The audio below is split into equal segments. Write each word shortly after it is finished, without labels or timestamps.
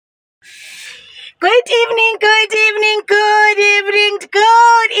Good evening, good evening, good evening,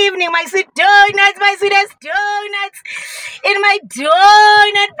 good evening, my sweet donuts, my sweetest donuts in my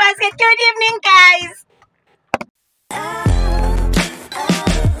donut basket. Good evening, guys.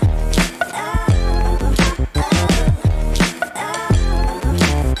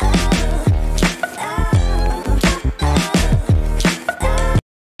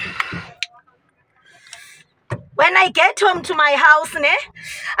 When I get home to my house,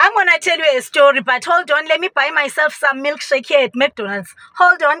 I'm gonna tell you a story, but hold on, let me buy myself some milkshake here at McDonald's.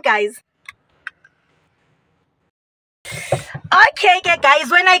 Hold on, guys. Okay, guys,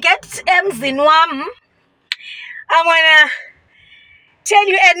 when I get Mzinwam, I'm gonna tell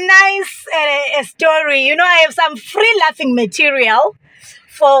you a nice story. You know, I have some free laughing material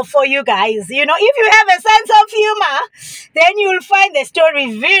for you guys. You know, if you have a sense of humor, then you'll find the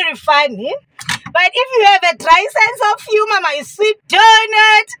story very funny. But if you have a dry sense of humor, my sweet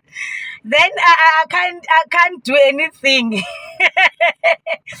donut, then I can't do anything.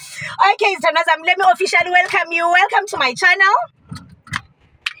 Okay, so now let me officially welcome you. Welcome to my channel.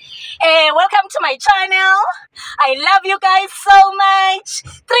 Welcome to my channel. I love you guys so much.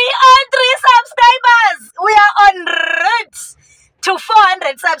 303 subscribers. We are on route to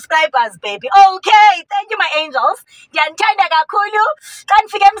 400 subscribers, baby. Okay, thank you, my angels. Ndiyanithanda kakhulu. Xa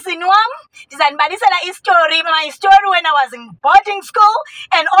ndifike emzini wam, ndizanibalisela my story when I was in boarding school,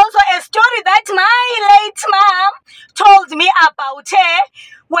 and also a story that my late mom told me about her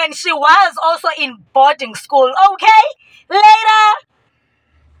when she was also in boarding school. Okay, later.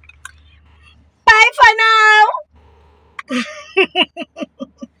 Bye for now.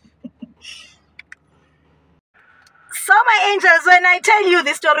 So my angels, when I tell you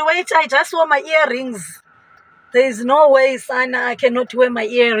this story, wait, I just wore my earrings. There is no way, son, I cannot wear my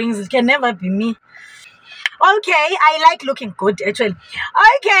earrings. It can never be me. Okay, I like looking good, actually.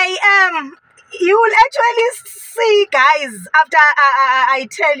 Okay, you will actually see, guys, after I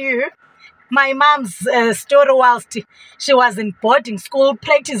tell you my mom's story whilst she was in boarding school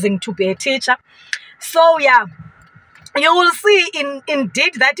practicing to be a teacher. So, yeah. You will see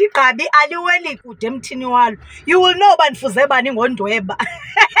indeed that igabi aliweli kude emthini walo. You will know banfuze bani ngondweba.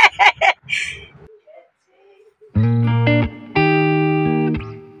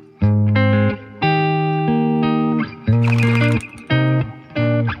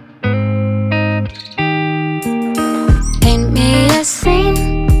 Paint me a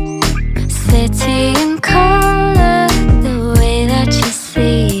scene, city in color, the way that you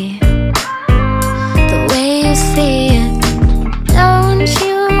see, the way you see it. Don't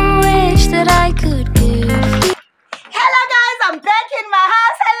you wish that I could give you? Hello guys, I'm back in my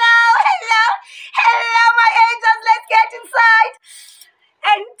house. Hello, my angels. Let's get inside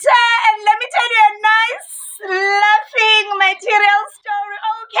and let me tell you a nice laughing material story.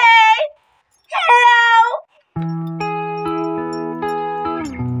 Okay, hello.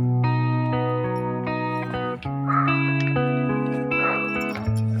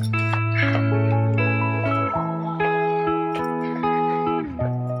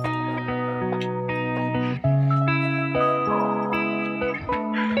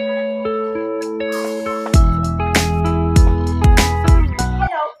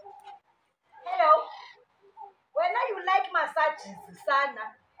 Sana,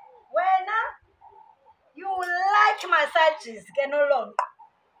 when you like massages, can no long.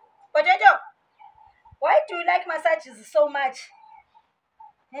 Potato, why do you like massages so much?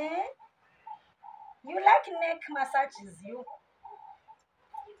 You like neck massages, you.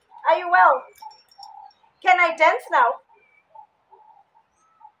 Are you well? Can I dance now?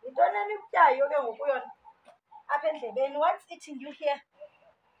 You don't know you can what's eating you here?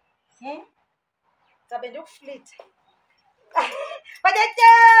 It's fleet. Potato,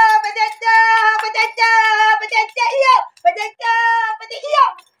 potato, potato, potato, here, potato, potato,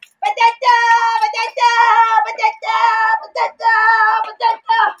 here, potato, potato, potato, potato,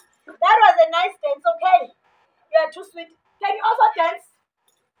 potato. That was a nice dance, okay? You are too sweet. Can you also dance?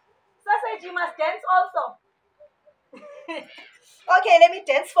 Sausage, you must dance also. Okay, let me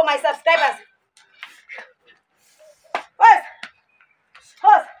dance for my subscribers. Horse,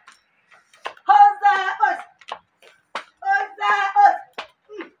 horse, horse, horse.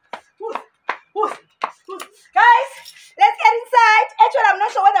 Guys, let's get inside. Actually, I'm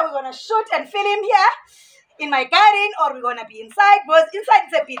not sure whether we're gonna shoot and film here in my garden or we're gonna be inside, because inside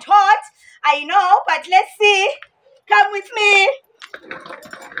it's a bit hot, I know, but let's see. Come with me.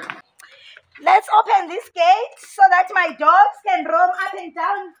 Let's open this gate so that my dogs can roam up and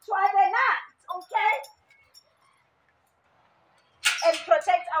down try the nuts, okay? And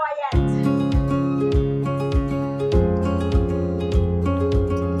protect our yard.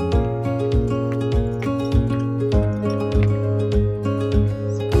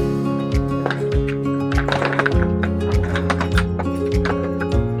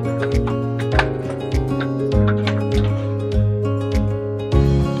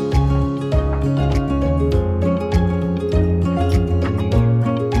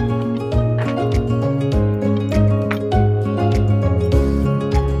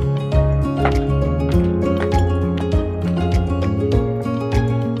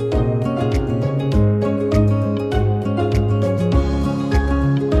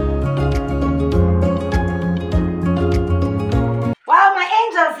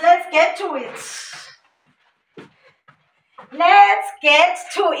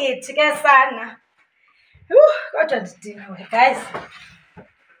 to it, Kesana. What a dinner, guys.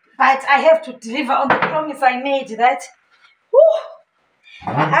 But I have to deliver on the promise I made that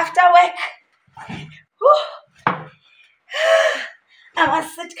after work, I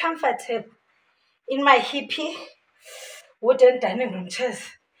must sit comfortable in my hippie wooden dining room chairs.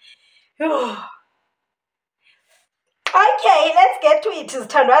 Okay, let's get to it,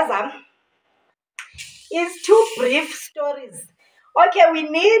 Tandwazam. It's 2 brief stories. Okay, we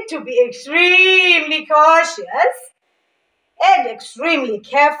need to be extremely cautious and extremely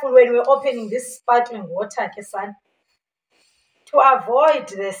careful when we're opening this sparkling water, Kesan, to avoid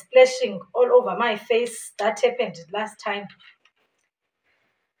the splashing all over my face that happened last time.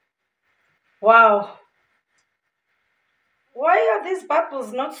 Wow. Why are these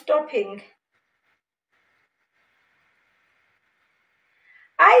bubbles not stopping?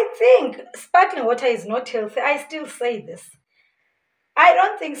 I think sparkling water is not healthy. I still say this. I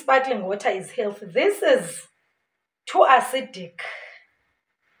don't think sparkling water is healthy. This is too acidic.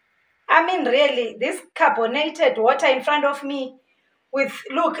 I mean, really, this carbonated water in front of me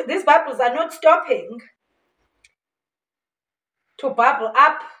look, these bubbles are not stopping to bubble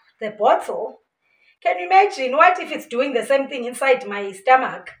up the bottle. Can you imagine? What if it's doing the same thing inside my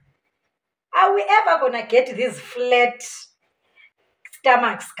stomach? Are we ever going to get these flat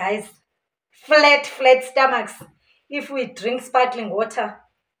stomachs, guys? Flat stomachs if we drink sparkling water?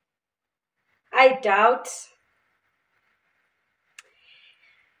 I doubt.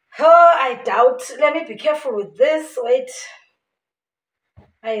 Oh, I doubt. Let me be careful with this. Wait.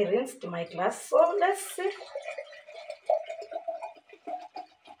 I rinsed my glass, so let's see.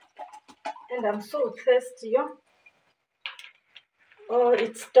 And I'm so thirsty. Oh,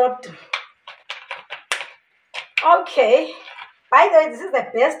 it stopped. Okay. By the way, this is the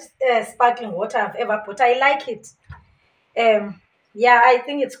best sparkling water I've ever put. I like it. Yeah, I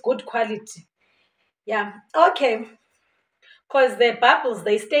think it's good quality. Yeah. Okay. Because the bubbles,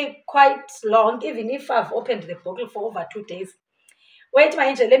 they stay quite long, even if I've opened the bottle for over 2 days. Wait, my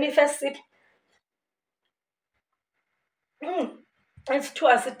angel, let me first sip. It's too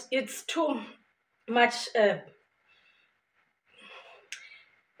acid. It's too much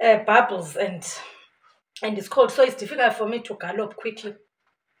bubbles and it's cold, so it's difficult for me to gallop quickly.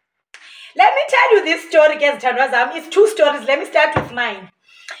 Let me tell you this story, guys. It's 2 stories. Let me start with mine.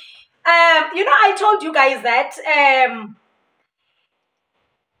 I told you guys that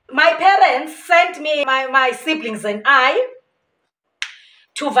my parents sent me, my siblings and I,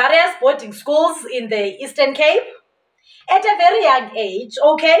 to various boarding schools in the Eastern Cape at a very young age,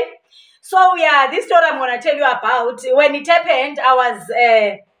 okay? So, yeah, this story I'm going to tell you about, when it happened, I was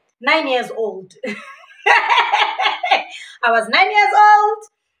 9 years old. I was 9 years old.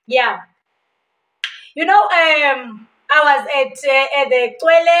 Yeah. I was at the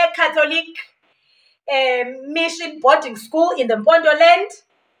Twele Catholic Mission boarding school in the Mpondo land.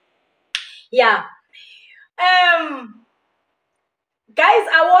 Yeah. Guys,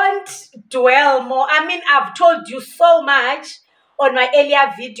 I won't dwell more. I mean, I've told you so much on my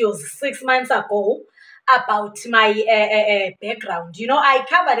earlier videos 6 months ago about my background. I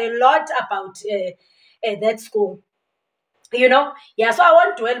covered a lot about that school. Yeah, so I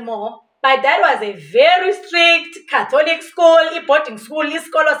won't dwell more. But that was a very strict Catholic school, boarding school,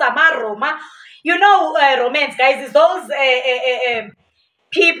 iskolo sama Roma. Romans, guys, is those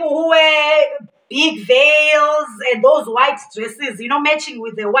people who wear big veils and those white dresses, matching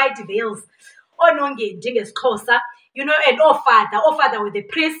with the white veils. And father with the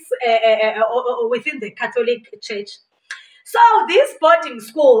priests within the Catholic Church. So this boarding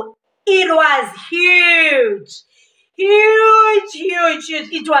school, it was huge.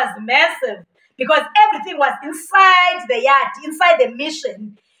 It was massive because everything was inside the yard, inside the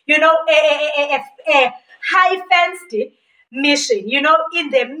mission, a high fenced mission, in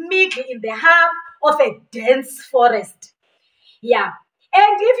the middle, in the heart of a dense forest. Yeah.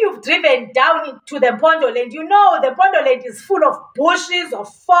 And if you've driven down to the Mpondo land, the Mpondo land is full of bushes,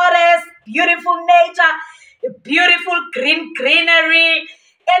 of forests, beautiful nature, beautiful greenery,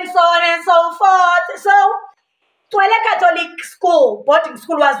 and so on and so forth. So, Twele Catholic school, boarding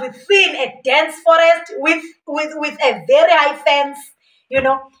school, was within a dense forest with a very high fence,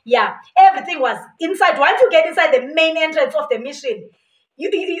 Yeah, everything was inside. Once you get inside the main entrance of the mission,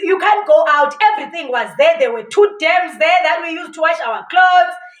 you can't go out. Everything was there. There were 2 dams there that we used to wash our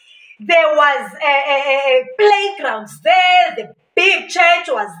clothes. There was playgrounds there. The big church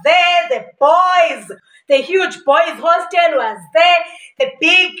was there. The huge boys hostel was there. The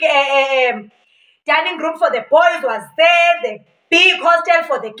big dining room for the boys was there. The big hostel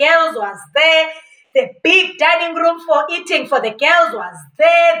for the girls was there. The big dining room for eating for the girls was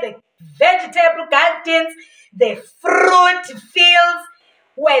there. The vegetable gardens, the fruit fields,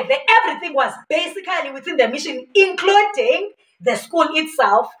 where everything was basically within the mission, including the school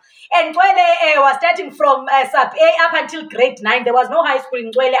itself. And Ngcwele was starting from sub A up until grade 9. There was no high school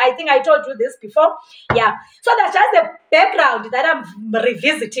in Ngcwele. I think I told you this before. Yeah. So that's just the background that I'm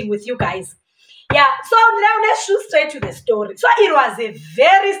revisiting with you guys. Yeah. So now let's shoot straight to the story. So it was a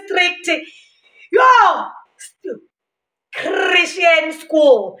very strict, Christian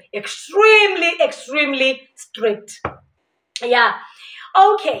school. Extremely, extremely strict. Yeah.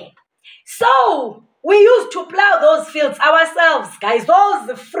 Okay. So we used to plow those fields ourselves, guys.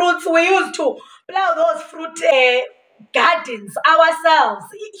 Those fruits, we used to plow those fruit gardens ourselves.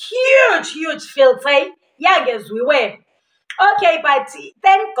 Huge, huge fields, young as we were. Okay, but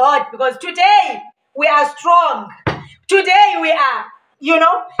thank God, because today we are strong. Today we are,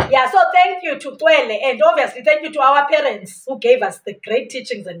 so thank you to Ngcwele, and obviously thank you to our parents who gave us the great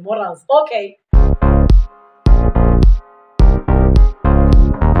teachings and morals. Okay.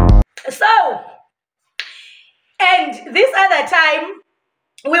 So, and this other time,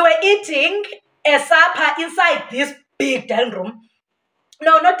 we were eating a supper inside this big dining room.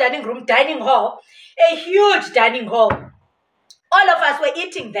 No, not dining room, dining hall. A huge dining hall. All of us were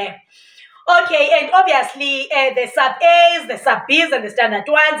eating there. Okay, and obviously the sub A's, the sub B's, and the standard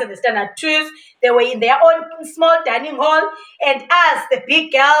 1s and the standard 2s, they were in their own small dining hall. And us, the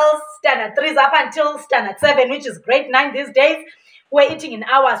big girls, standard 3s up until standard 7, which is grade 9 these days, were eating in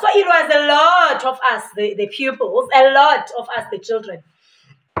ours. So it was a lot of us, the pupils, a lot of us, the children.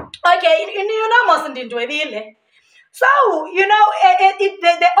 Okay, so,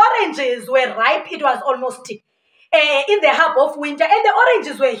 the oranges were ripe. It was almost in the hub of winter, and the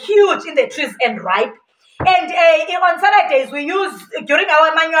oranges were huge in the trees and ripe. And on Saturdays, we used, during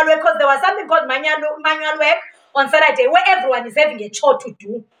our manual work, because there was something called manual work on Saturday, where everyone is having a chore to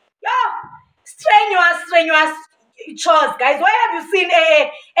do. Yeah, strenuous chores, guys. Why have you seen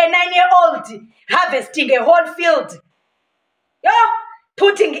a 9-year-old harvesting a whole field? Yeah,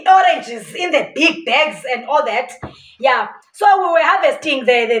 putting oranges in the big bags and all that. Yeah, so we were harvesting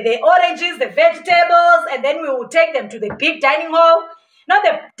the oranges, the vegetables, and then we would take them to the big dining hall. Not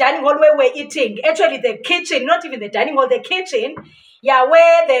the dining hall where we're eating, actually the kitchen, not even the dining hall, the kitchen. Yeah,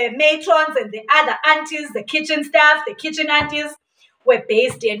 where the matrons and the other aunties, the kitchen staff, the kitchen aunties were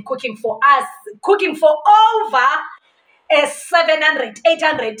based and cooking for us, cooking for over 700,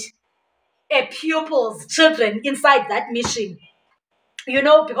 800 pupils, children inside that mission.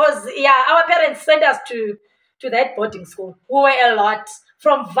 Because, our parents sent us to that boarding school. We were a lot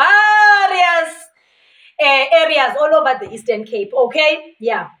from various areas all over the Eastern Cape, okay?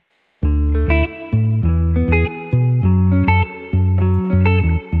 Yeah.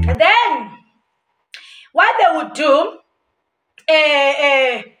 And then, what they would do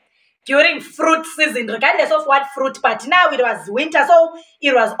during fruit season, regardless of what fruit, but now it was winter, so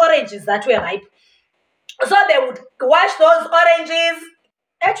it was oranges that were ripe. So they would wash those oranges.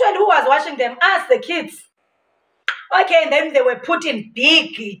 Actually, who was washing them? Us, the kids. Okay, and then they were put in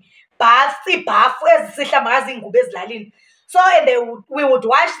big baths, so and we would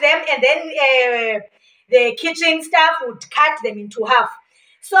wash them, and then the kitchen staff would cut them into half.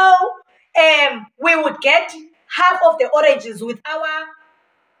 So we would get half of the oranges with our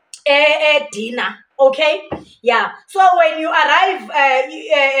dinner. Okay, yeah. So when you arrive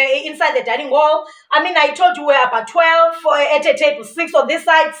inside the dining hall, I told you we're about 12 at a table, 6 on this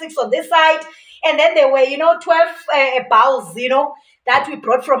side, 6 on this side, and then there were 12 bowls, that we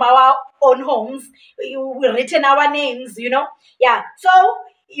brought from our own homes. We written our names, yeah. So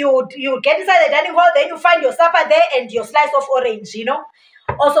you get inside the dining hall, then you find your supper there and your slice of orange,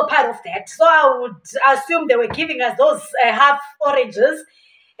 also part of that. So I would assume they were giving us those half oranges.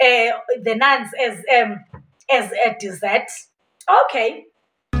 The nuns as a dessert. Okay.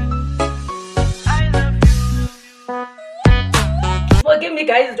 Forgive me,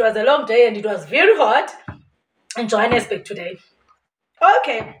 guys. It was a long day and it was very hot in Johannesburg today.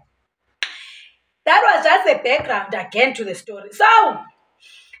 Okay. That was just a background again to the story. So,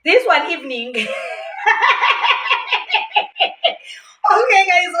 this one evening. Okay,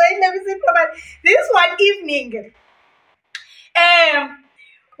 guys, wait, let me see properly. This one evening,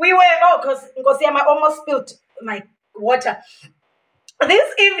 we were, because I almost spilled my water.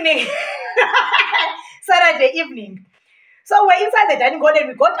 This evening, Saturday evening. So we're inside the dining hall and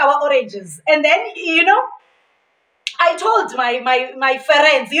we got our oranges. And then, I told my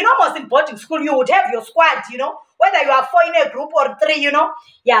friends, most in boarding school, you would have your squad, whether you are 4 in a group or 3,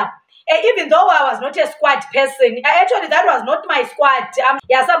 yeah. Even though I was not a squad person, actually that was not my squad.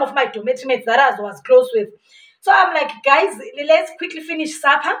 Yeah, some of my dormitory mates that I was close with. So I'm like, guys, let's quickly finish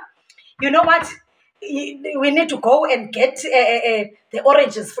supper. You know what? We need to go and get the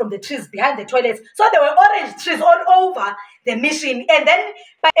oranges from the trees behind the toilets. So there were orange trees all over the mission. And then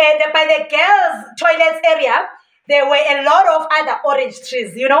by the girls' toilets area, there were a lot of other orange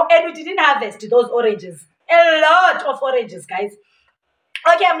trees, you know, and we didn't harvest those oranges. A lot of oranges, guys.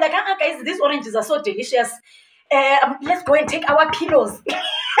 Okay, I'm like, guys, these oranges are so delicious. Let's go and take our pillows.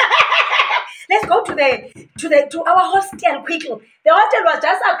 Let's go to our hostel quickly. The hostel was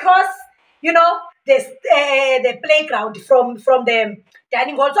just across, you know, the playground from the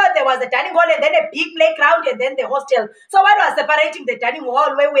dining hall. So there was a dining hall and then a big playground and then the hostel. So what was separating the dining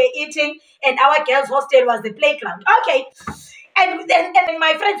hall where we were eating and our girls' hostel was the playground. Okay. And then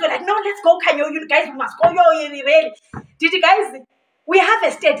my friends were like, no, let's go, you guys must go. Really. Did you guys? We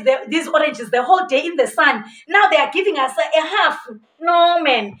harvested these oranges the whole day in the sun. Now they are giving us a half. No,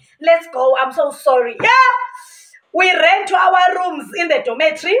 man. Let's go. I'm so sorry. Yeah. We ran to our rooms in the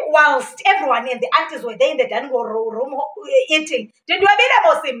dormitory whilst everyone and the aunties were there in the dining room eating. Did you have a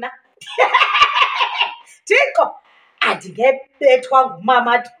Tiko.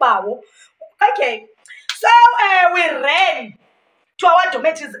 Okay. So we ran to our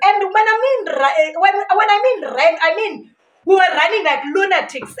dormitories. And when I mean ran, I mean we were running like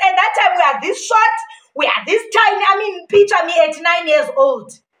lunatics. At that time, we are this short, we are this tiny. I mean, picture me at 9 years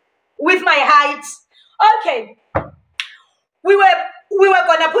old with my height. Okay. We were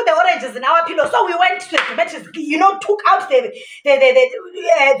gonna put the oranges in our pillows. So we went to the dormitories, you know, took out the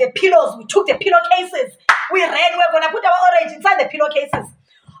pillows. We took the pillowcases. We ran, we were gonna put our orange inside the pillowcases.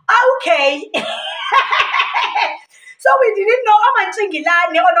 Okay. So we didn't know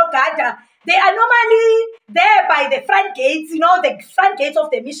they are normally there by the front gates, you know, the front gates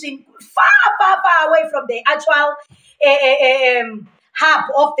of the mission, far away from the actual hub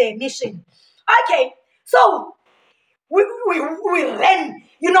of the mission. Okay, so we ran,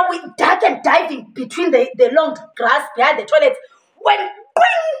 you know, we ducked and diving between the long grass behind the toilets. When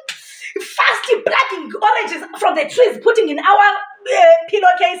fast plucking oranges from the trees, putting in our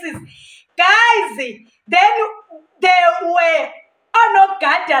pillowcases. Guys, then there were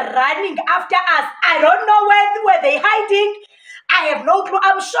Onogada running after us. I don't know where were they hiding. I have no clue.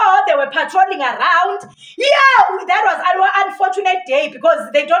 I'm sure they were patrolling around. Yeah, that was an unfortunate day because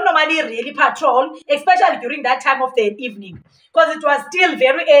they don't normally really patrol, especially during that time of the evening. Because it was still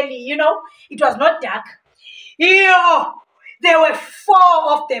very early, you know. It was not dark. Yeah, there were 4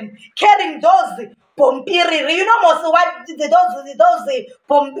 of them carrying those bompiri. You know most what those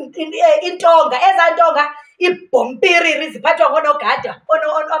intonga, ezantonga, bompiri ziphathwa ngonogada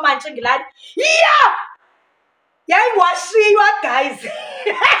omantshingilane. Yeah. Yayingwashiywa guys.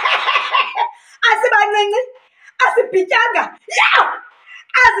 Asibancinci, asibhityanga. Yeah.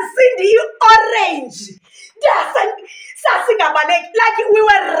 Azisindi orange. Sasingabaleki. Like we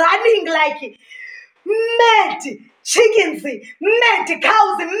were running like mad chickens, mad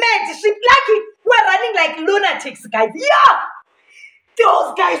cows, mad sheep. Like we're running like lunatics, guys. Yeah.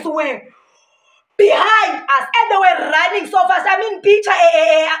 Those guys were behind us and they were running so fast. I mean, picture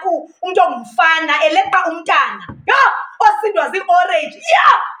umntwana elepa umntana. Yeah, was the orange.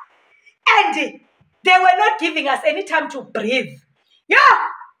 Yeah, and they were not giving us any time to breathe. Yeah.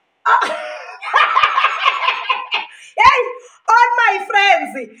 Hey, all my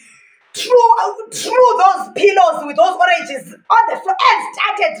friends threw those pillows with those oranges on the floor and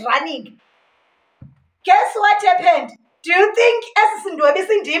started running. Guess what happened? Do you think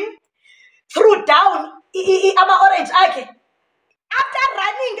Esindwebisindim threw down ama orange akhe? After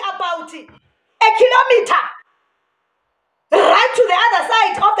running about a kilometer right to the other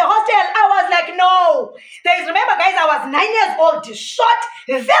side of the hostel, I was like, no. Remember, guys, I was 9 years old, short,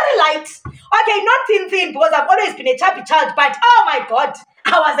 very light. Okay, not thin, because I've always been a chubby child, but oh my God,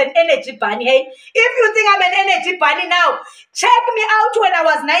 I was an energy bunny, hey? If you think I'm an energy bunny now, check me out when I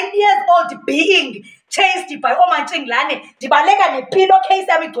was 9 years old being chased by omantshingilane. Ndibaleka ne-pillowcase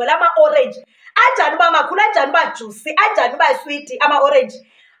yami igcwele ama-orange. Anjani uba makhulu, anjani uba juicy, anjani uba sweet, ama-orange.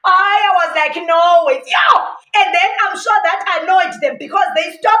 I was like, no, it's yo! And then I'm sure that annoyed them because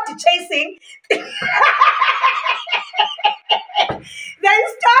they stopped chasing. They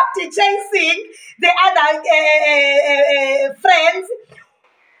stopped chasing the other friends.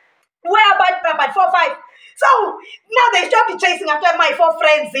 Where about 4 or 5. So now they stopped chasing after my 4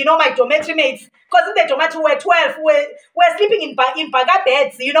 friends, you know, my dormitory mates. Because in the dormitory were 12, were sleeping in baga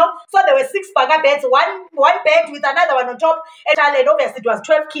beds, you know. So there were 6 baga beds, one bed with another one on top. And obviously it was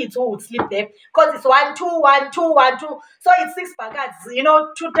 12 kids who would sleep there. Because it's 1, 2, 1, 2, 1, 2. So it's 6 bagas, you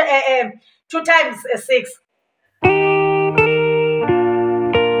know, 2 times 6.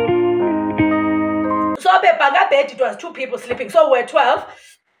 So the baga bed, it was 2 people sleeping. So we're 12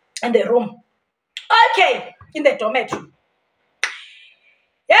 in the room. Okay, in the dormitory.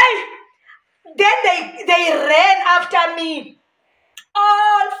 Hey, then they ran after me.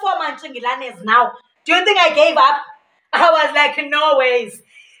 All 4 Manchingalanes now. Do you think I gave up? I was like, no ways.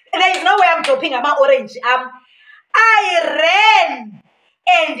 There is no way I'm dropping my orange. I ran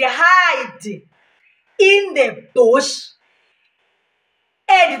and hid in the bush.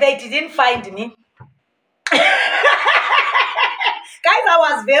 And they didn't find me. Guys, I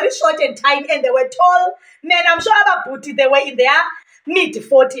was very short and tiny, and they were tall men. I'm sure about booty, they were in their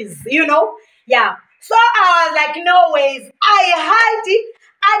mid-40s, you know? Yeah. So I was like, no ways. I hid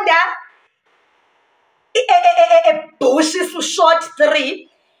under a bush, short tree,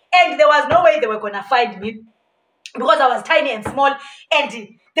 and there was no way they were going to find me because I was tiny and small, and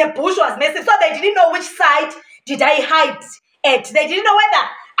the bush was massive. So they didn't know which side did I hide at. They didn't know whether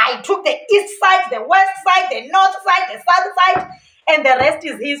I took the east side, the west side, the north side, the south side, and the rest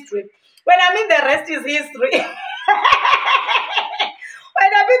is history. When I mean the rest is history,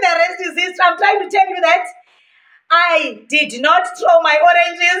 I'm trying to tell you that I did not throw my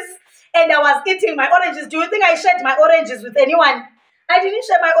oranges, and I was eating my oranges. Do you think I shared my oranges with anyone? I didn't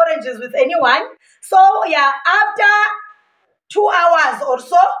share my oranges with anyone. So yeah, after 2 hours or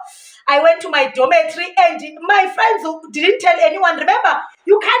so, I went to my dormitory, and my friends who didn't tell anyone. Remember,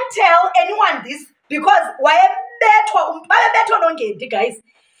 you can't tell anyone this because guys.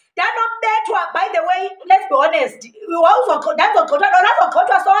 By the way, let's be honest.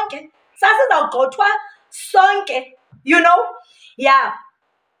 You know, yeah.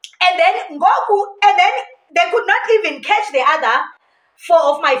 And then they could not even catch the other 4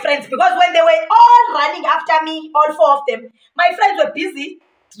 of my friends because when they were all running after me, all 4 of them, my friends were busy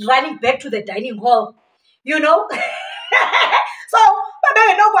running back to the dining hall, you know. So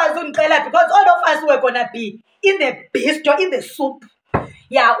because all of us were gonna be in the bistro, in the soup.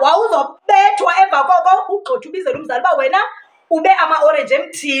 Yeah, ube ama-orange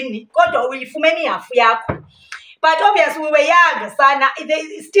emthini kodwa uyifumene ihafu yakho. But obviously we were young, sana,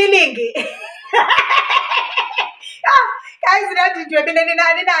 stealing. Guys, that didn't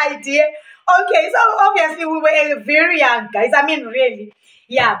have any idea. Okay, so obviously we were very young, guys. I mean, really.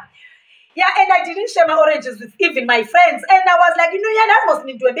 Yeah. Yeah, and I didn't share my oranges with even my friends. And I was like, you know, yeah, that must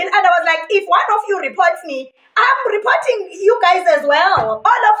be doable. And I was like, if one of you reports me, I'm reporting you guys as well. All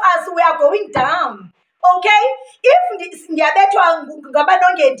of us, we are going down. Okay? If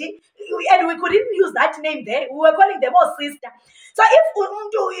and we couldn't use that name there, we were calling them all sister. So if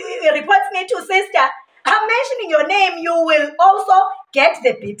you reports me to sister, I'm mentioning your name, you will also get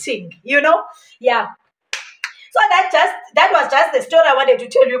the beating, you know? Yeah. So that was just the story I wanted to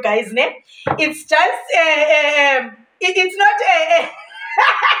tell you guys, ne? It's just it's not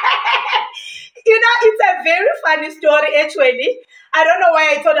you know, it's a very funny story actually. I don't know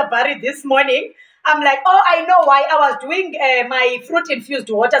why I thought about it this morning. I'm like, oh, I know why. I was doing my fruit infused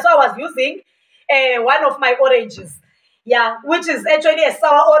water, so I was using one of my oranges, yeah, which is actually a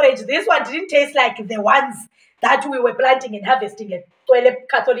sour orange. This one didn't taste like the ones that we were planting and harvesting at Twele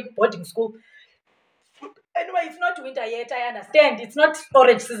Catholic boarding school. Anyway, it's not winter yet, I understand. It's not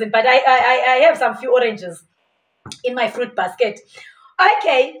orange season, but I have some few oranges in my fruit basket.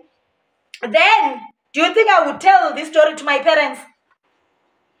 Okay, then, do you think I would tell this story to my parents?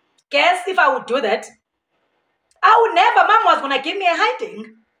 Guess if I would do that. I would never. Mom was going to give me a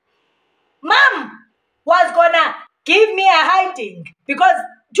hiding. Mom was going to give me a hiding. Because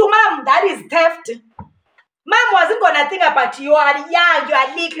to Mom, that is theft. Mom wasn't going to think about you are young, you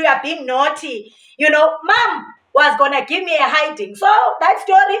are little, you are being naughty. You know, Mom was going to give me a hiding. So that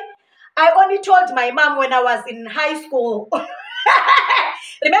story, I only told my mom when I was in high school.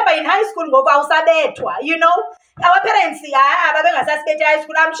 Remember, in high school, you know, our parents, high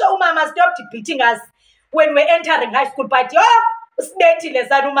school. I'm sure Mama stopped beating us when we're entering high school. But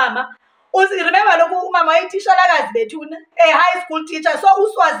Mama. Remember, Mama, a high school teacher. So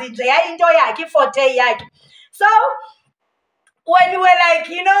forte. So when we were like,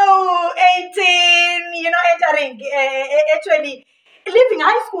 you know, 18, you know, entering, actually, leaving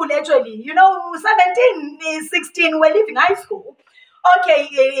high school, actually, you know, 17, 16, we're leaving high school. Okay,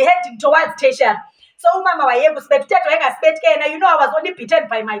 heading towards tertiary. So, Mama, you know, I was only beaten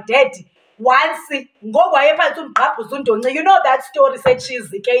by my dad once you know that story said cheese.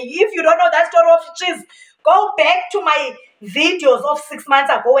 Okay, if you don't know that story of cheese, go back to my videos of 6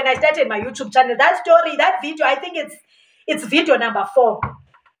 months ago when I started my YouTube channel. That story, that video, I think it's video number 4.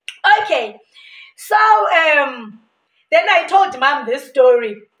 Okay, so then I told mom this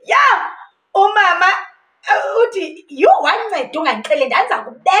story. Yeah, mama, uthi you wanceda ungandixeleli ndanza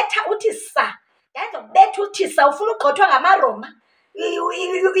kubetha uthi sa ndazobetha uthi sa ufuna ugqothwa ngamaroma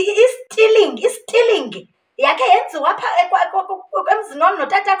i-stealing yakhe yenziwa apha emzini wam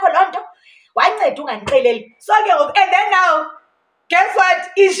notatakho loo nto wanceda ungandixeleli. So ke ngoku, and then now guess what,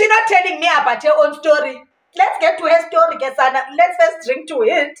 is she not telling me about her own story? Let's get to her story, Kesana. Let's first drink to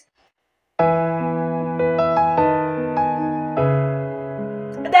it.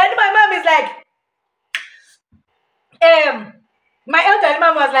 Then my mom is like, my elderly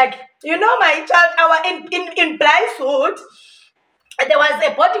mom was like, you know, my child, in Blythewood, there was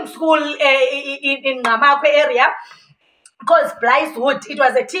a boarding school in Ngamakwe area called Blythewood. It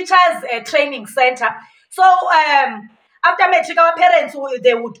was a teachers' training center. So after matric, our parents,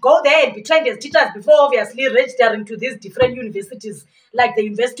 they would go there and be trained as teachers before obviously registering to these different universities, like the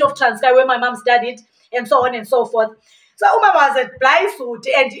University of Transkei, where my mom studied, and so on and so forth. So Uma was at Blythewood,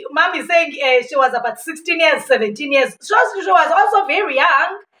 and mom is saying she was about 16 years, 17 years. So she was also very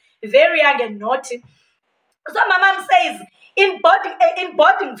young and naughty. So my mom says, in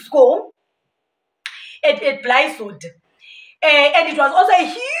boarding school at Blythewood, and it was also a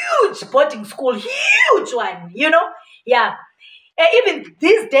huge boarding school, huge one, you know. Yeah. Even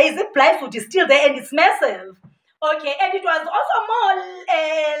these days, the Blythewood is still there and it's massive. Okay. And it was also more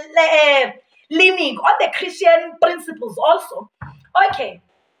leaning on the Christian principles also. Okay.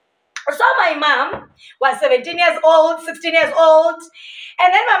 So my mom was 17 years old, 16 years old.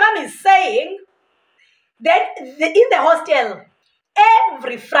 And then my mom is saying that in the hostel,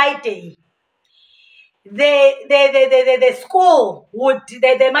 every Friday, the school would,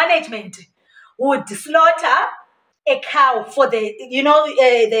 the management would slaughter a cow for the, you know,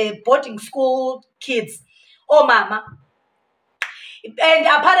 the boarding school kids. Oh, mama. And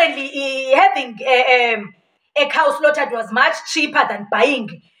apparently having a cow slaughtered was much cheaper than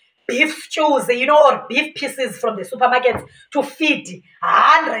buying beef stews, you know, or beef pieces from the supermarkets to feed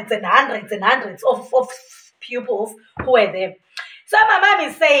hundreds and hundreds and hundreds of pupils who were there. So my mom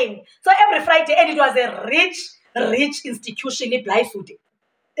is saying, so every Friday, and it was a rich institution in Blythewood,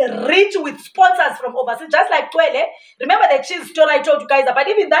 rich with sponsors from overseas, just like Twele. Remember the cheese story I told you guys about?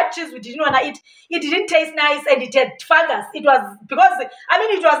 Even that cheese we didn't want to eat. It didn't taste nice and it had fungus. It was because, I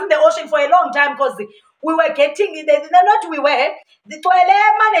mean, it was in the ocean for a long time because we were getting, the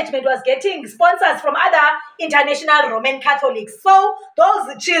Twele management was getting sponsors from other international Roman Catholics. So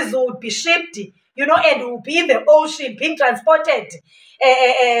those cheese would be shipped, you know, and would be in the ocean being transported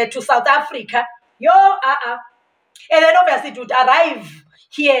to South Africa. And then obviously it would arrive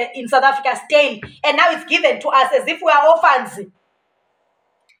here in South Africa stale, and now it's given to us as if we are orphans.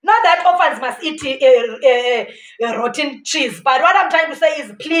 Not that orphans must eat rotten cheese, but what I'm trying to say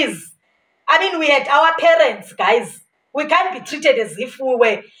is, please, I mean, we had our parents, guys. We can't be treated as if we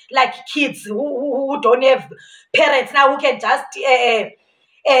were like kids who don't have parents now, who can just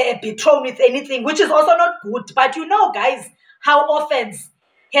be thrown with anything, which is also not good. But you know, guys, how orphans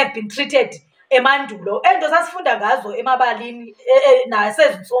have been treated. Emandulo endo sasifunda ngazo emabalini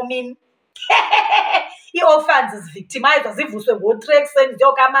nasezintsomini i-orphans zivictimized zivuswe ngo-tracks and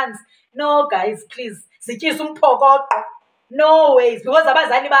amanzi. No, guys, please, zityisa umphokoqo. No ways, because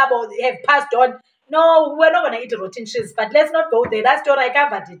abazali babo have passed on. No, we're not going to eat rotten cheese, but let's not go there. That story, I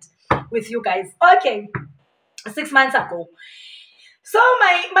covered it with you guys. Okay, 6 months ago. So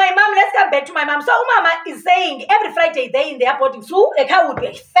my mom, let's come back to my mom. So mama is saying every Friday they in their boarding school, a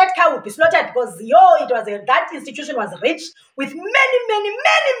fat cow would be slaughtered because that institution was rich with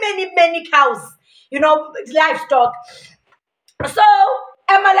many cows, you know, livestock. So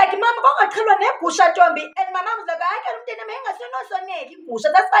I'm like, mama, and my mom was like, I can't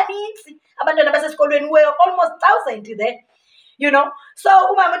that's funny. Abandoned we're almost 1,000 there, you know. So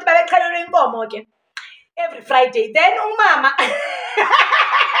mama every Friday. Then mama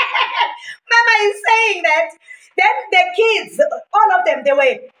mama is saying that then the kids, all of them, they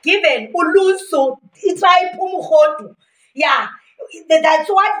were given ulusu, tribe umuhodu. Yeah, that's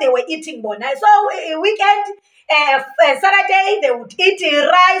what they were eating more. So weekend, Saturday, they would eat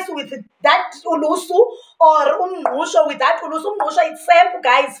rice with that ulusu or umngqusho with that ulusu. Umngqusho itself,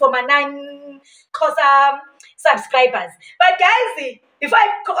 guys, for my 9 subscribers. But guys, if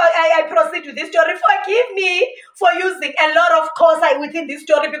I proceed with this story, forgive me for using a lot of kosa within this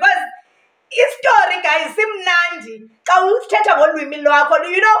story, because this story, guys, simnandi.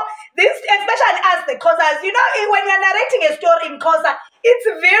 You know, this, especially as the Xhosas, you know, when you're narrating a story in Xhosa, it's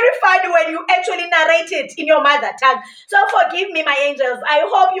very funny when you actually narrate it in your mother tongue. So forgive me, my angels. I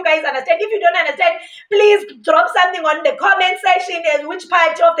hope you guys understand. If you don't understand, please drop something on the comment section and which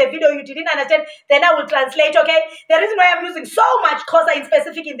part of the video you didn't understand. Then I will translate, okay? The reason why I'm using so much Xhosa in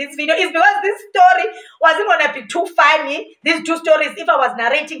specific in this video is because this story wasn't going to be too funny. These two stories, if I was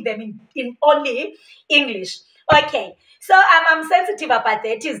narrating them in only English. Okay. So I'm sensitive about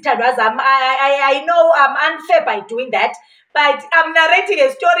that. I know I'm unfair by doing that. But I'm narrating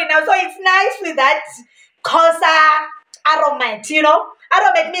a story now, so it's nice with that Xhosa aromat, you know.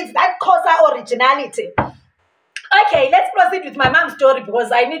 Aromat means that Xhosa originality. Okay, let's proceed with my mom's story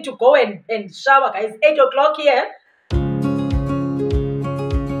because I need to go and shower, guys. 8 o'clock here.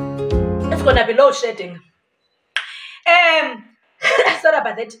 It's gonna be load shedding. Sorry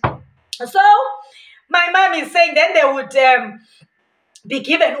about that. So my mom is saying then they would be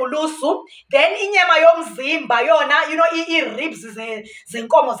given ulusu, then inyama yomzimba yona, you know, i-ribs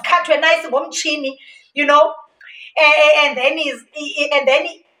zenkomo zikhathwe nice ngomtshini, you know, and then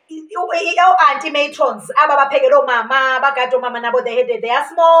anti-matrons aba baphekela oomama bagade oomama nabo they had their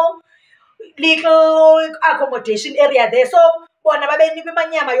small little accommodation area there, so bona babenikwa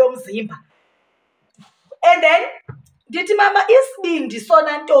imanyama yomzimba. And then ndithi mama, isibindi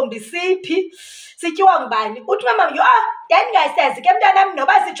sona ntombi siphi sityiwa ngubani? Uthi mama, ndandingasazi ke mntanam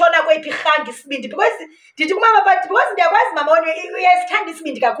noba sitshona kweyiphi irhangi isibindi, because ndithi kumama, but because ndiyakwazi mama uyasithanda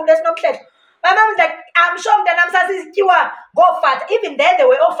isibindi kakhulu esinomhlehlo. My mom is like, I'm sure mntanam sasityiwa ngoofather. Even then they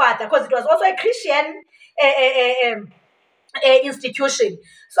were oofather because it was also a Christian institution.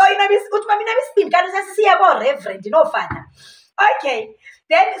 So you know, uthi mama mina isibindi kanti sasisiya koo-reverend nofather. Okay.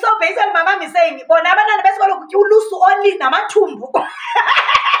 Then, so basically, my mom is saying, bona abantwana besikolo kutya ulusu only namathumbu.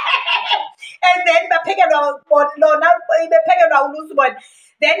 And then baphekelwa ulusu bona.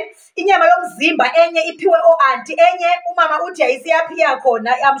 Then inyama yomzimba enye iphiwe o-auntie, enye umama uthi yayisiyaphiya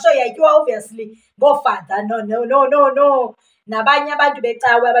khona. I'm sure yayityiwa obviously ngoofather. No. Nabanye abantu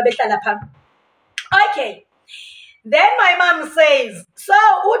becawe ababehlala phaa. Okay. Then my mom says, so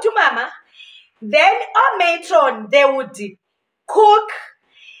uthi mama, then our matron, they would cook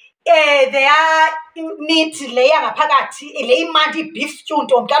their meat leya ngaphakathi, le imnandi beef stew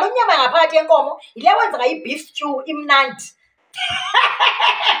ntombi. Kaloku inyama ngaphakathi yenkomo yile wenzeka i-beef stew imnandi.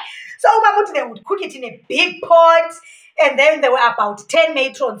 So umama uthi they would cook it in a big pot, and then there were about 10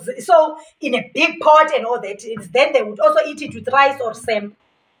 matrons, so in a big pot and all that. Then they would also eat it with rice or sam.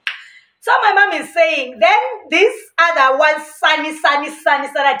 So my mom is saying, then this other one, sunny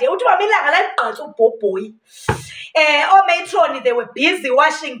Saturday, uthi mama ilanga laligqatsa ubhobhoyi. All matron, they were busy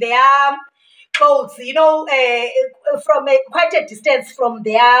washing their clothes, you know, from quite a distance from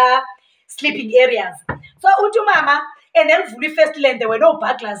their sleeping areas. So uthi mama, and then fully first land, there were no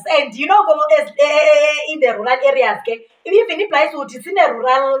burglars. And you know, in the rural areas, okay? Even if place it's in a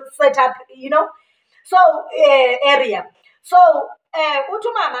rural setup, you know, so area. So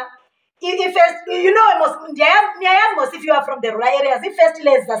uthi mama, if first, you know, most if you are from the rural areas, if first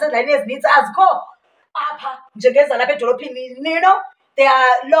lands zasezilalini needs as go apha njengeza lapha edolophini, you know, they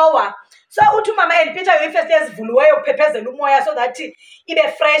are lower. So uthi mama and Peter ifirst ezivuliweyo kuphephezela umoya so that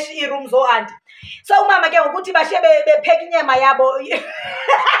ibe fresh i-rooms o-auntie. So umama ke ngokuthi bashiye bepheka inyama yabo.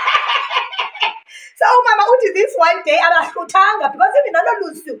 So umama uthi this one day abahluthanga because even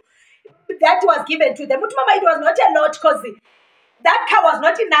nalolusu that was given to them. Uthi mama, it was not a lot because that car was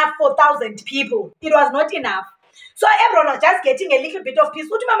not enough for 1,000 people. It was not enough. So everyone was just getting a little bit of peace.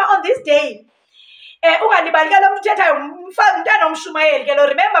 Uthi mama, on this day, remember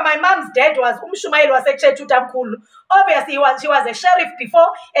my mom's dad was Shumael was a church utamkhulu. Obviously she was a sheriff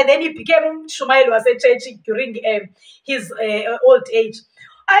before, and then he became Shumael was a church during his old age.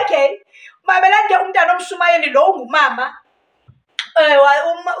 Okay, my belanje umntana omshumayeli lo ngumama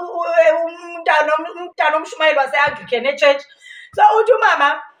umntana omshumayeli wase Anglican church. So uthi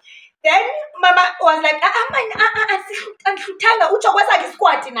mama, then mama was like, andihluthanga utsho kwesakhe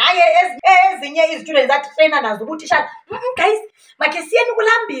isikwadi naye ezinye izitudents that trainer nazo ukuthi shana guys makhe siyeni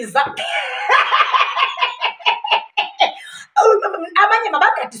kulambiza. Abanye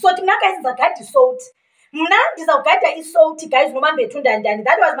mabagade isoti, mna guys ndizagada isoti, mna ndizawugada isoti guys nomambethu ndandani.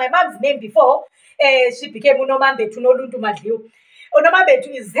 That was my mom's name before she became unomambethu noluntu madliwe. Unomambethu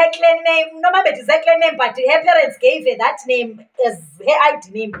is her clan name. Unomambethu is her clan name, but her parents gave her that name as her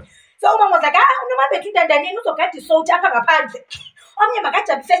ID name. So umama was like, unomambethu ndandani uzogada isoti apha ngaphandle. Omnye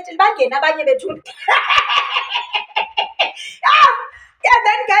makajabe first bangene abanye bethu. Yeah,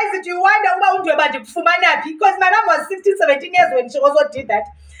 then guys, do you wonder uba undweba ndikufumana phi? Because my mom was 16, 17 years when she also did that.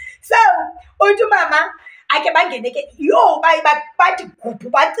 So uthi mama ake bangene ke yo bathi gubhu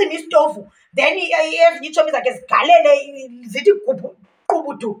bacima isitovu then ezinye itshomi zakhe zigalele zithi gubhu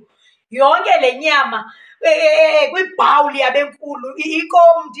qubudu yonke le nyama kwibhawuli yabenkulu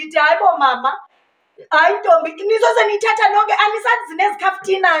ikomu. Ndithi hayi bo mama, hayi ntombi nisose niyithatha nonke anisazi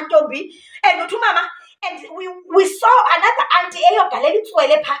nezikhaftina ntombi. And uthi umama, and we saw another auntie eyogalela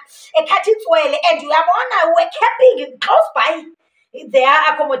itswele phaa ekhatha itswele, and uyabona we're camping close by their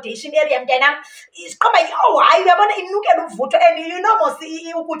accommodation area mntanam. Isiqhomba oh hayi uyabona inukela uvutho, and you know mos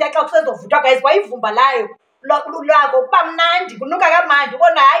ukutya xa kusezovuthwa guys kwayivumba layo lwako kuba mnandi kunuka kamandi.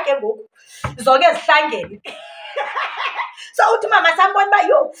 Ubona hayi ke ngoku zonke zihlangene. So uthi mama sambona uba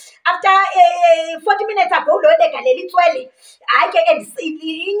yo after 40 minutes ago lo egalela itswele hayi ke and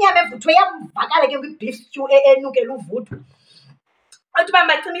inyama evuthwe yamvakala ke kwi-beef stew enukela uvutho. Uthi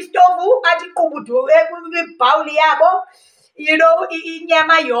mama cima isitovu athi qubudu kwibhawuli yabo, you know,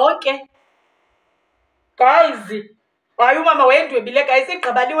 inyama yonke. Guys, hayi umama wendwebile guys,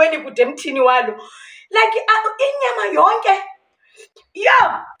 igqabaliweni kude emthini walo. Like inyama yonke.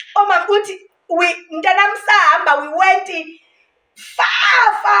 Yeah, mama uthi mntanam sahamba, we went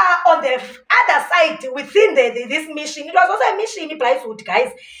far on the other side within this mission. It was also a mission in Blythewood,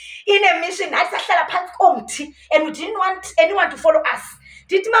 guys. In a mission, nathi sahlala phansi komthi, and we didn't want anyone to follow us.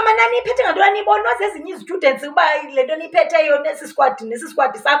 Ndithi mama nani iphethe ngantoni nibona zezinye izitudents uba le nto niphetheyo nesi squad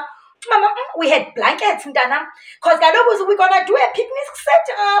sakho. Mama, we had blankets mntanam, because kaloku we're gonna do a picnic set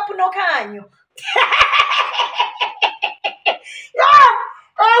up nokhanyo. Yeah.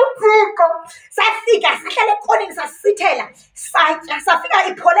 Awuthixo, safika sahlala ekhoneni sasithela satya safika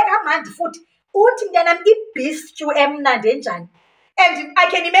iphole kamandi futhi. Uthi mntanam i-beef stew emnandi enjani. And I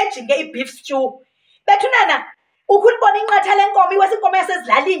can imagine ke i-beef stew bethunana ukhulibona inqatha lenkomo iwesi inkomo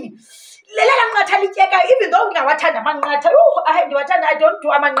yasezilalini lelela nqatha lityeka, even though ndingawathanda amanqatha. Ndiwathanda, I don't do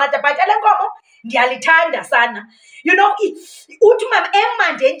amanqatha, but lenkomo ndiyalithanda sana. You know, uthi mama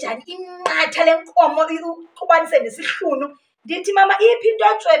emandi enjani inqatha lenkomo uxubanise nesihlunu. Ndithi mama iphi into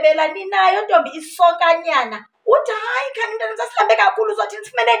yotshwebela ninayo ntombi isokanyana. Uthi hayi khani mntana sasihambe kakhulu sothi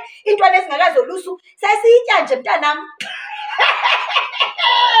sifumene iintwana ezingakazolusu sasiyitya nje mntanam.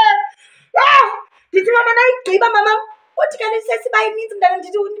 Ndithi mama nayigqiba mama, uthi kanti sesibayininzi mntana.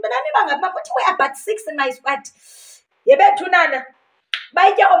 Ndithi banani bangaphi mama? Uthi we are but 6 in my squad. Yebethunana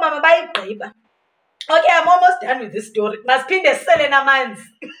bayitya oomama bayigqiba. Okay, I'm almost done with this story. Masiphinde sisele namanzi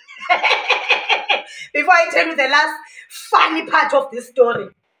before I tell you the last funny part of this story.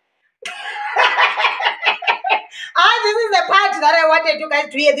 This is the part that I wanted you guys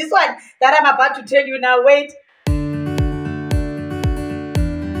to hear. This one that I'm about to tell you now. Wait.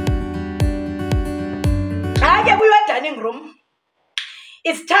 We were dining room.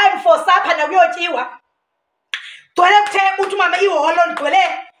 It's time for supper na kuyotyiwa. Dwele kuthe uthi mama iholo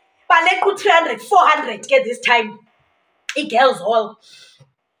ndwele baleqa 300 400 ke this time. I-girls hall.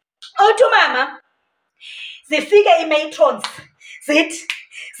 Uthi mama zifike i-matrons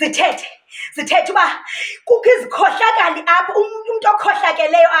zithethe uba kukho izikhohlakali apha, umuntu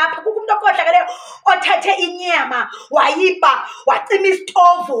okhohlakeleyo apha, kukho umuntu okhohlakeleyo othathe inyama wayiba wacima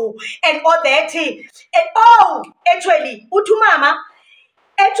isitovu and all that. And actually uthi mama,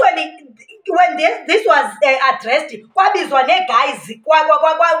 actually when this was addressed kwabizwa nee-guys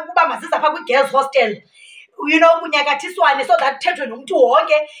kuba maziza phaa kwi-girls hostel, you know, kunyakathiswane so that kuthethwe nomntu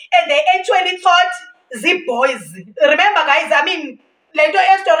wonke, and they actually thought zii-boys. Remember guys, I mean le nto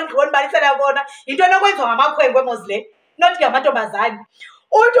esitory ndibonibalisela kona yinto enokwenziwa ngamakhwenkwe mosle, not ngamantombazane.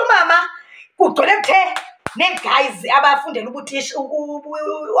 Uthi umama kugcwele kuthe nee-guys abafundela ubutisha,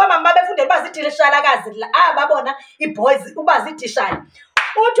 oomama babefundela uba ziitishalakazi babona ii-boys uba ziitishana.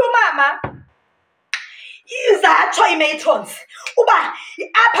 Uthi umama izatsho ii-matrons uba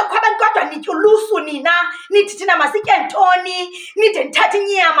apha kwabantu kodwa nityulusu nina, nithi thina masitye ntoni, nide nithathe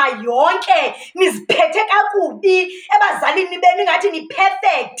inyama yonke niziphethe kakubi, ebazalini benu ingathi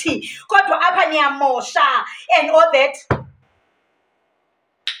ni-perfect kodwa apha niyamosha and all that.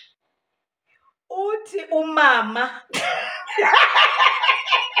 Uthi umama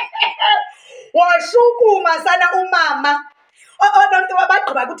washukuma sana umama.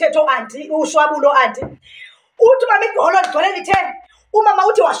 Bagqiba kuthetha o-anti, ushwabulo anti. Uthi mama igolo ligcwele lithe, umama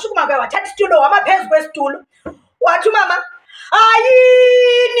uthi washukuma ke wathatha isitulo wama phezu kwesitulo. Wathi umama,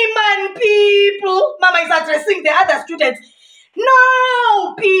 ayini man people. Mama is addressing the other students.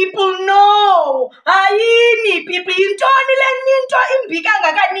 No people, no. Ayini people, yintoni le ninto imbi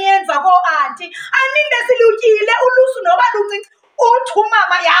kangaka niyenza ko-anti? Aninde silutyile ulusu noba luncinci. Uthi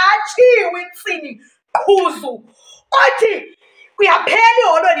umama yatshiwe intsini qhuzu. Uthi kuyaphela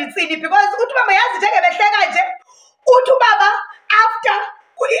iholo lintsini because uthi mama yazi njenge behleka nje. Uthi baba after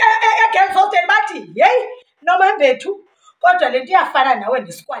e-girls hostel bathi yeyi nomambethu kodwa le nto iyafana nawe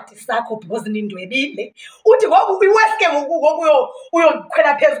nesikwati sakho because nindwebile. Uthi ngoku iweske ngoku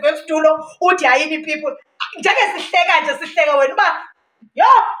uyokhwela phezu kwesitulo uthi hayini people. Njeke sihleka nje sihleka wena uba yho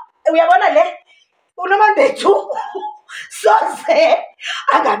uyabona le unomambethu soze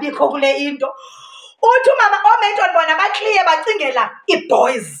angabikho kule into. Uthi umama omentor bona bakliye bacingela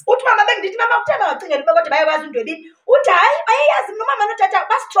i-boys. Uthi mama bengidithi mama kuthanda bacingela uba kodwa bayakwazi undwebile. Uthi hayi bayayazi nomama notata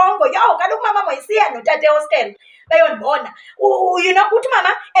bastrongo yawo kaloku umama moyisiya notata ehostel bayondibona. You know, uthi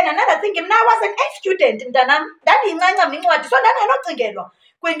mama and another thing mna I was an A student mntanam ndandiyincanca mincwadi so ndandingenocingelwa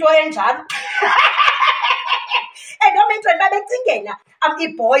kwinto enjalo. And omentor babecingela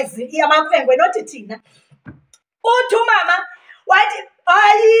i-boys amakhwenkwe nothi thina. Uthi umama wathi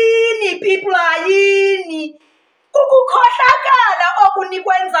hayini people hayini ukukhohlakala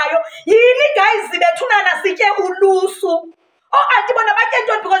okunikwenzayo yini guys bethunana sitye ulusu. Anti bona batye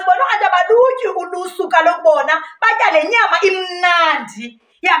ntoni because bona anti abalutyi ulusu kaloku bona batya le nyama imnandi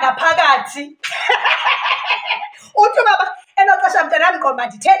yangaphakathi. Uthi baba elo xesha mntanam ngqomba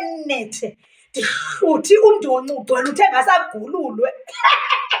ndithe nethe uthi undonci ugcwele uthe ngasagululwe.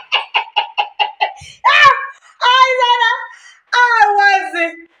 I was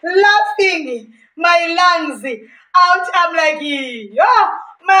laughing my lungs out. I'm like, yo,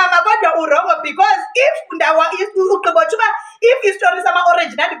 mama, kodwa urongo because if istory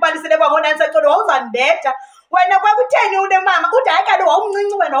sama-orange nandibalisele kwango-9 wawuzandibetha wena kwakutheni unemama uthi hayi kaloku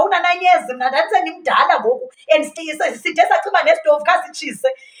wawumncinci wena wawuna-9 mna ndandisendimdala ngoku and side sachiba nesitovu khasitshise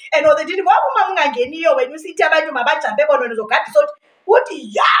and all the ndithi ngoku umama ungangeniyo wena usithi abantu mabajampe bona nizogadisa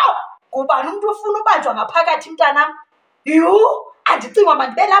uthi yo ngubani umntu ufuna ubanjwa ngaphakathi mntanam. Yho andicingwa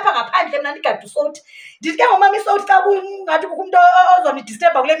mandibe lapha ngaphandle mna ndigade usothi. Ndithi ke ngomama isothi xa kungathi kukho umntu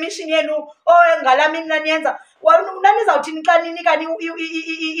ozonidisturba kule mission yenu ngalaa mini naniyenza nanizawuthini xa ninikani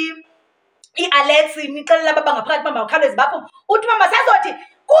ii-alerts nixelela aba bangaphakathi uba mabakhawuleze bapho. Uthi mama sazothi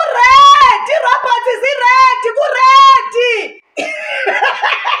kuredi iirobhots ziredi kuredi.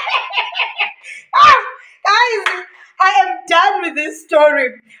 Guys, I am done with this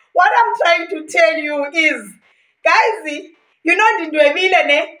story. What I'm trying to tell you is, guys, you know ndindwebile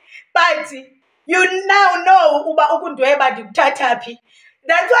ne, but you now know uba ukundweba ndikuthatha phi.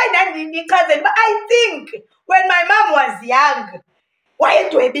 That's why ndandichazela uba I think when my mom was young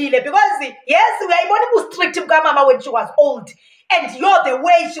wayendwebile because yes uyayibona ubu-strict mkamama when she was old and you're the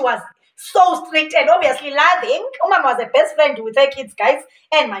way she was so strict and obviously loving. Umama was a best friend with her kids, guys,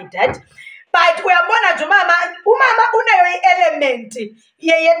 and my dad. But uyabona nje umama unayo i-element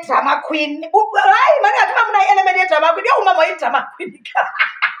ye-drama queen. Hayi manje ngathi umama unayo i-element ye-drama queen. Yo umama wayi-drama queen.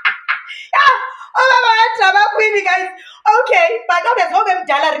 Umama wayi-drama queen, guys. Okay, but obviously ngoku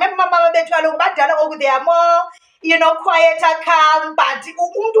emdala, remember mama bethu kaloku badala ngoku they are more, you know, quieter, calm, but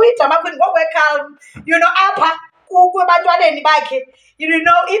umuntu uyi-drama queen ngoku calm, you know, apha kubantwaneni bakhe, you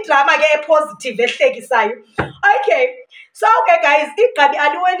know, i-drama ke e-positive ehlekisayo. Okay. So, okay, guys, igqabi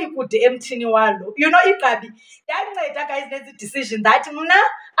aliweni kude emthini walo. You know, igqabi yandinceda, guys, nezi decision that mna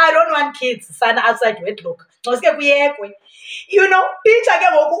I don't want kids sana outside wedlock. Ngosuke kuyekwe. You know, picture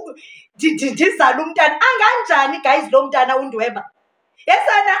ke ngoku ndizala umntana anganjani, guys, lo mntana undweba.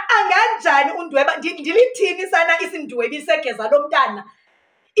 Yesana anganjani undweba ndilithini sana isindwebise geza lo mntana.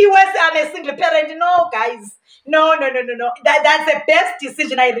 Iwesi I'm a single parent. No, guys. No. That's the best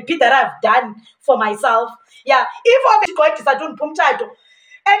decision, I repeat, that I've done for myself. Yeah. If obviously God decided to umtshato,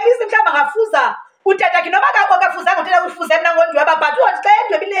 at least mhlawumbe ngafuza utata khe noba akafuzanga utata ufuze mna ngondweba but uthi xa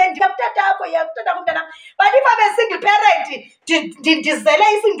endwebile ndiyakutatakho yakutata kumntana. But if I'm a single parent ndizele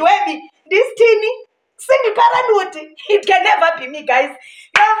isindwebi ndisithini single parenthood, it can never be me, guys.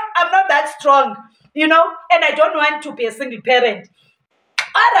 Yeah, I'm not that strong, you know, and I don't want to be a single parent.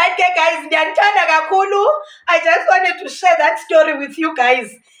 All right, guys, ndiyandithanda kakhulu. I just wanted to share that story with you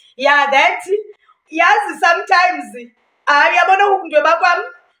guys. Yeah, that yazi sometimes uyabona ukundweba kwam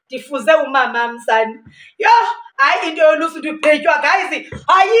ndifuze umama msana. Yo, hayi into yolusu ndibhetywa, guys.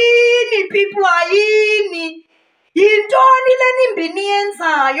 Hayini people, hayini. Yintoni le nimbi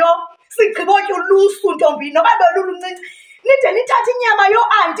niyenzayo? Sigqibotya ulusu ntombi noba beluluncinci. Nide nithatha inyama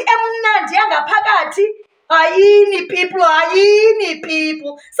yo-anti emnandi yangaphakathi. Hayini people, hayini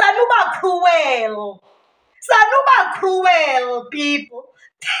people. Sanuba cruel. Sanuba cruel people.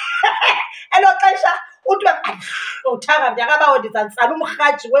 Elo xesha uthi uthanga ndiyakabawo ndizandisala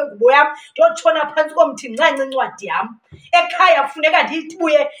umrhaji wengubo yam ndiyotshona phantsi komthi ncanca incwadi yam. Ekhaya kufuneka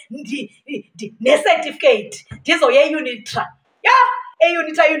ndibuye ne-certificate ndizoye eUnitra. Yeah,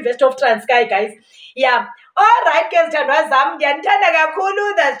 eUnitra University of Transkei, guys. Yeah. All right, guys, zithandwa zam, ndiyanithanda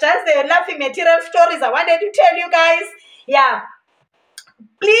kakhulu. That's just the laughing material stories I wanted to tell you guys. Yeah.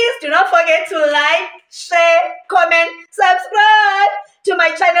 Please do not forget to like, share, comment, subscribe to my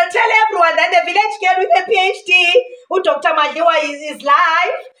channel. Tell everyone that the village girl with a PhD, who Dr. Maliwa is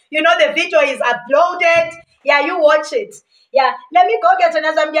live. You know the video is uploaded. Yeah, you watch it. Yeah, let me go get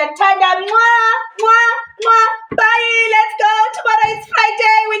another Tanda. Mwah, mwah, mwah. Bye. Let's go. Tomorrow is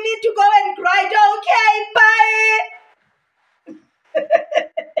Friday. We need to go and grind. Okay, bye.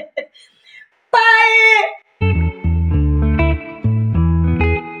 Bye.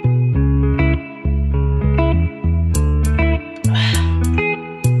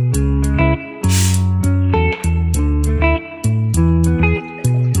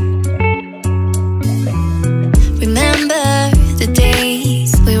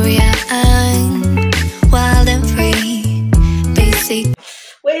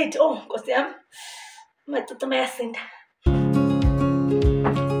 Wait, oh, Nkosi yami. Mathutha mayasinda.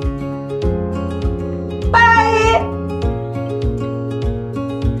 Bye.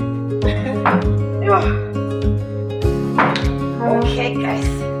 Okay, guys.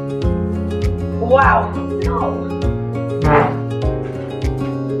 Wow. No.